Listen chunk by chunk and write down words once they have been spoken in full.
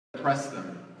oppress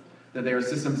them, that they are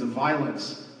systems of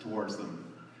violence towards them,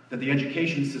 that the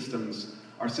education systems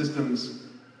are systems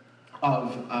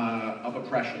of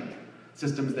oppression,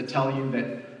 systems that tell you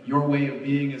that your way of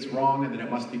being is wrong and that it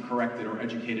must be corrected or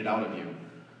educated out of you.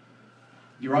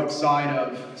 You're outside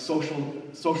of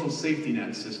social safety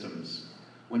net systems.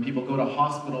 When people go to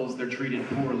hospitals, they're treated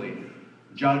poorly,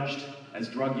 judged as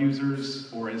drug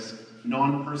users or as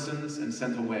non-persons and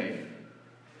sent away.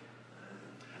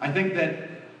 I think that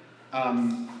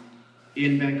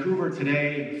in Vancouver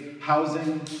today,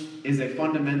 housing is a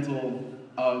fundamental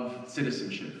of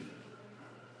citizenship.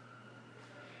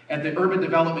 At the Urban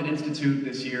Development Institute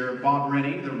this year, Bob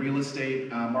Rennie, the real estate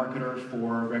marketer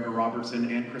for Gregor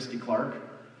Robertson and Christy Clark,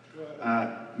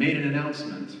 made an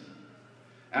announcement.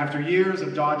 After years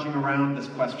of dodging around this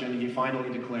question, he finally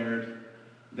declared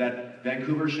that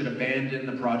Vancouver should abandon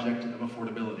the project of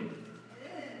affordability.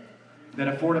 That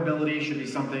affordability should be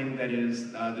something that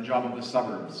is the job of the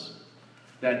suburbs.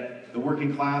 That the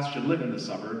working class should live in the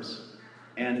suburbs,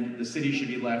 and the city should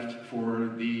be left for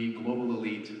the global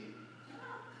elite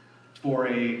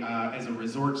as a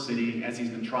resort city, as he's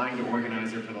been trying to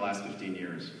organize it for the last 15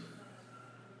 years.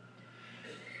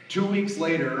 2 weeks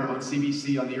later, on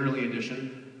CBC on the early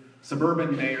edition,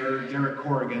 suburban mayor Derek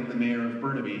Corrigan, the mayor of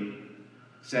Burnaby,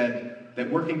 said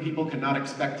that working people cannot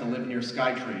expect to live near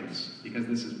SkyTrains because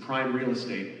this is prime real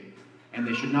estate, and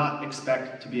they should not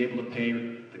expect to be able to pay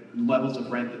the levels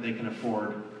of rent that they can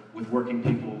afford with working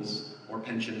people's or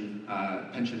pension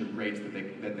rates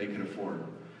that they can afford.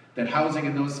 That housing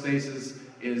in those spaces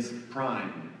is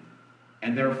prime,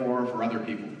 and therefore for other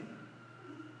people.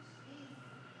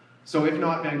 So if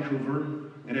not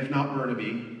Vancouver, and if not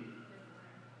Burnaby,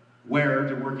 where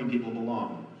do working people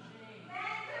belong?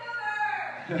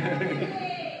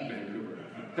 Vancouver.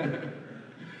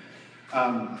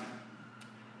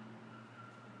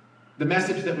 The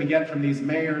message that we get from these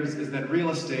mayors is that real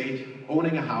estate,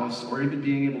 owning a house, or even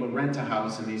being able to rent a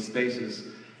house in these spaces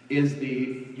is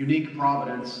the unique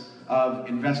providence of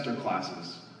investor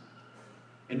classes.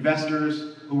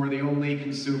 Investors who are the only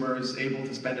consumers able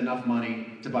to spend enough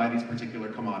money to buy these particular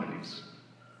commodities.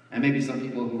 And maybe some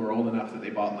people who are old enough that they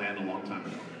bought land a long time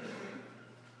ago.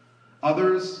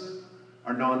 Others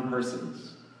are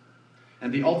non-persons.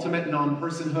 And the ultimate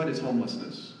non-personhood is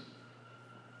homelessness.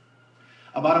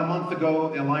 About a month ago,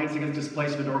 the Alliance Against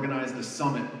Displacement organized a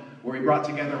summit where we brought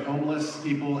together homeless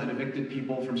people and evicted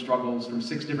people from struggles from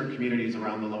 6 different communities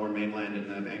around the Lower Mainland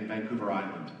and Vancouver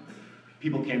Island.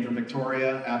 People came from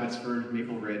Victoria, Abbotsford,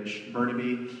 Maple Ridge,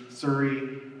 Burnaby, Surrey,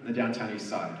 and the downtown east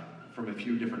side, from a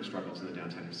few different struggles in the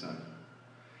downtown east side.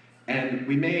 And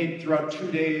we made, throughout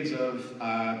 2 days of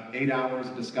 8 hours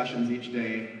of discussions each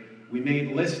day, we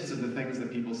made lists of the things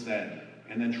that people said,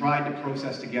 and then tried to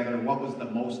process together what was the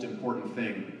most important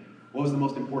thing, what was the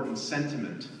most important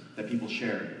sentiment that people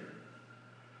shared.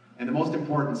 And the most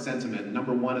important sentiment,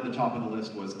 number 1 at the top of the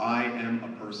list, was, I am a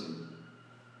person.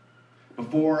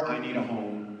 Before I need a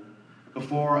home,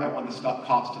 before I want the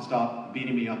cops to stop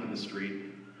beating me up in the street,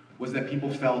 was that people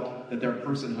felt that their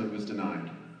personhood was denied.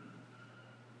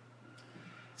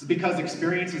 It's because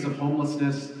experiences of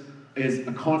homelessness is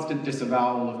a constant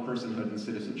disavowal of personhood and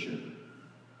citizenship.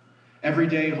 Every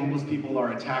day, homeless people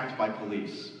are attacked by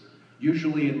police,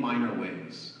 usually in minor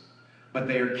ways, but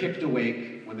they are kicked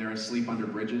awake when they're asleep under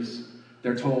bridges.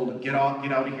 They're told, get out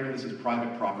of here, this is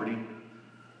private property.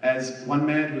 As one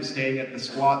man who was staying at the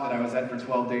squat that I was at for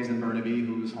 12 days in Burnaby,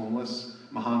 who was homeless,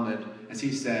 Mohammed, as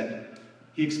he said,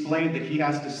 he explained that he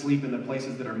has to sleep in the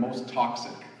places that are most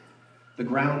toxic, the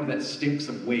ground that stinks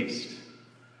of waste.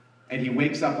 And he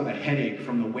wakes up with a headache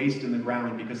from the waste in the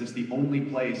ground because it's the only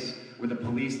place where the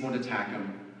police won't attack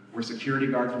him, where security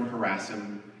guards won't harass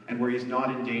him, and where he's not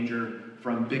in danger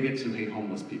from bigots who hate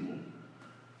homeless people.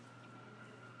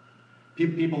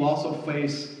 People also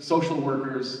face social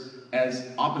workers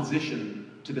as opposition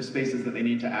to the spaces that they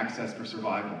need to access for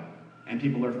survival. And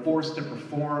people are forced to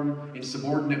perform in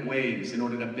subordinate ways in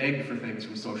order to beg for things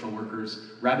from social workers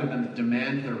rather than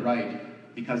demand their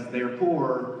right because they are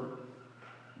poor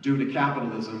due to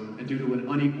capitalism and due to an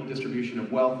unequal distribution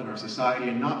of wealth in our society,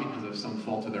 and not because of some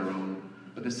fault of their own.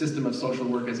 But the system of social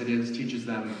work as it is teaches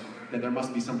them that there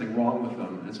must be something wrong with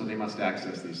them, and so they must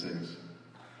access these things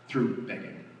through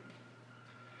begging.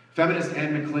 Feminist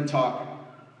Anne McClintock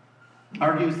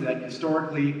argues that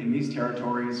historically in these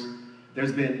territories,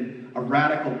 there's been a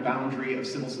radical boundary of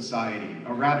civil society.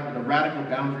 The radical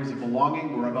boundaries of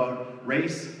belonging were about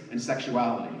race and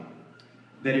sexuality.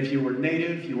 That if you were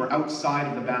Native, you were outside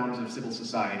of the bounds of civil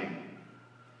society.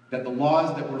 That the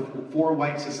laws that were for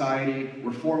white society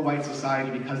were for white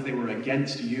society because they were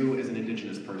against you as an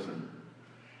Indigenous person.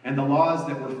 And the laws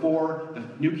that were for the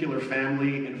nuclear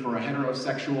family and for a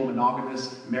heterosexual,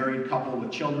 monogamous, married couple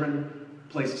with children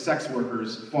placed sex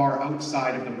workers far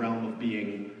outside of the realm of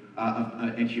being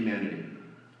in humanity.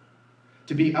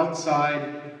 To be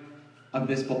outside of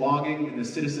this belonging and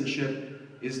this citizenship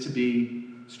is to be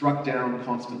struck down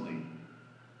constantly.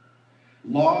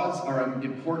 Laws are an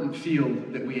important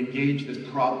field that we engage this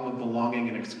problem of belonging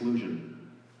and exclusion.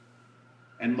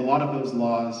 And a lot of those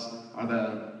laws are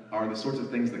the sorts of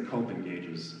things that COPE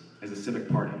engages as a civic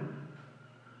party.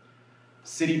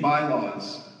 City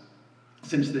bylaws,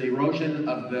 since the erosion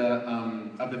of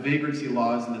the vagrancy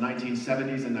laws in the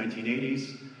 1970s and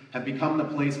 1980s, have become the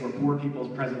place where poor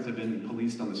people's presence have been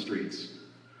policed on the streets.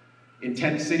 In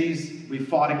 10 cities, we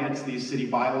fought against these city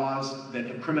bylaws that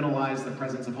have criminalized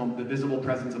the visible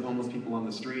presence of homeless people on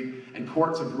the street, and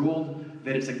courts have ruled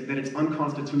that it's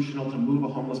unconstitutional to move a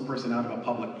homeless person out of a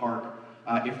public park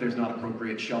if there's not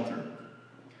appropriate shelter.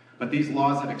 But these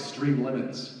laws have extreme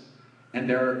limits, and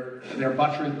they're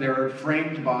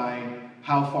framed by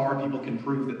how far people can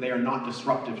prove that they are not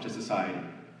disruptive to society.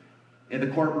 In the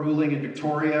court ruling in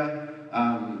Victoria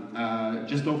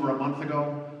just over a month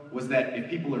ago was that if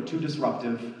people are too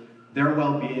disruptive, their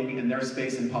well-being and their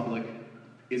space in public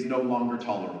is no longer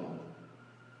tolerable.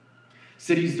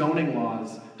 City zoning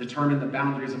laws determine the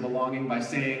boundaries of belonging by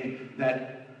saying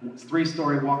that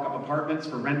three-story walk-up apartments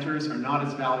for renters are not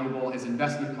as valuable as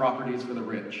investment properties for the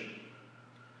rich.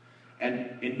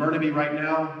 And in Burnaby right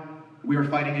now, we are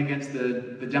fighting against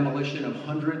the demolition of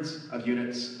hundreds of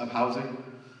units of housing.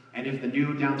 And if the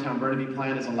new downtown Burnaby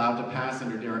plan is allowed to pass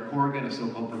under Derek Corrigan, a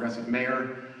so-called progressive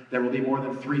mayor, there will be more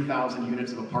than 3,000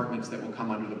 units of apartments that will come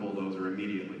under the bulldozer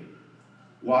immediately.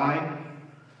 Why?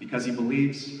 Because he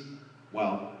believes,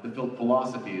 well, the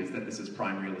philosophy is that this is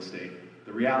prime real estate.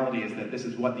 The reality is that this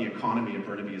is what the economy of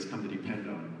Burnaby has come to depend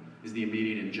on, is the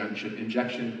immediate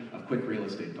injection of quick real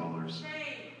estate dollars.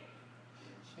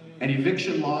 And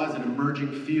eviction law is an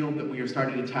emerging field that we are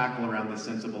starting to tackle around this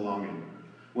sense of belonging.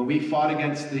 When we fought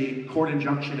against the court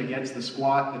injunction against the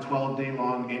squat, the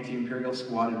 12-day-long anti-imperial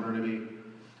squat in Burnaby,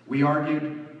 we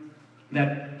argued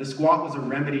that the squat was a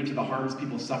remedy to the harms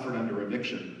people suffered under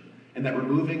eviction, and that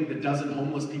removing the dozen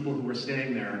homeless people who were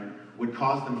staying there would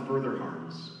cause them further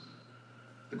harms.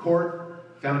 The court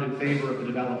found in favor of the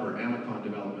developer, Amicon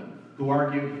Development, who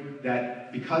argued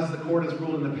that because the court has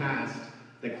ruled in the past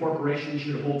that corporations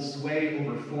should hold sway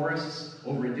over forests,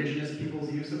 over indigenous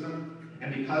people's use of them,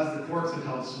 and because the courts have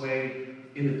held sway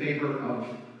in the favor of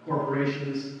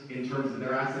corporations in terms of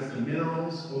their access to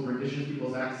minerals over indigenous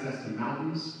people's access to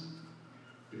mountains,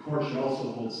 the court should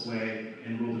also hold sway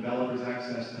and rule developers'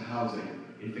 access to housing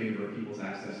in favor of people's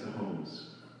access to homes.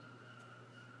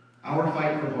 Our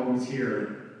fight for homes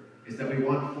here is that we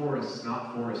want forests,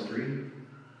 not forestry.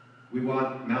 We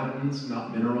want mountains,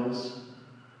 not minerals.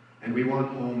 And we want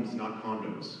homes, not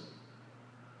condos.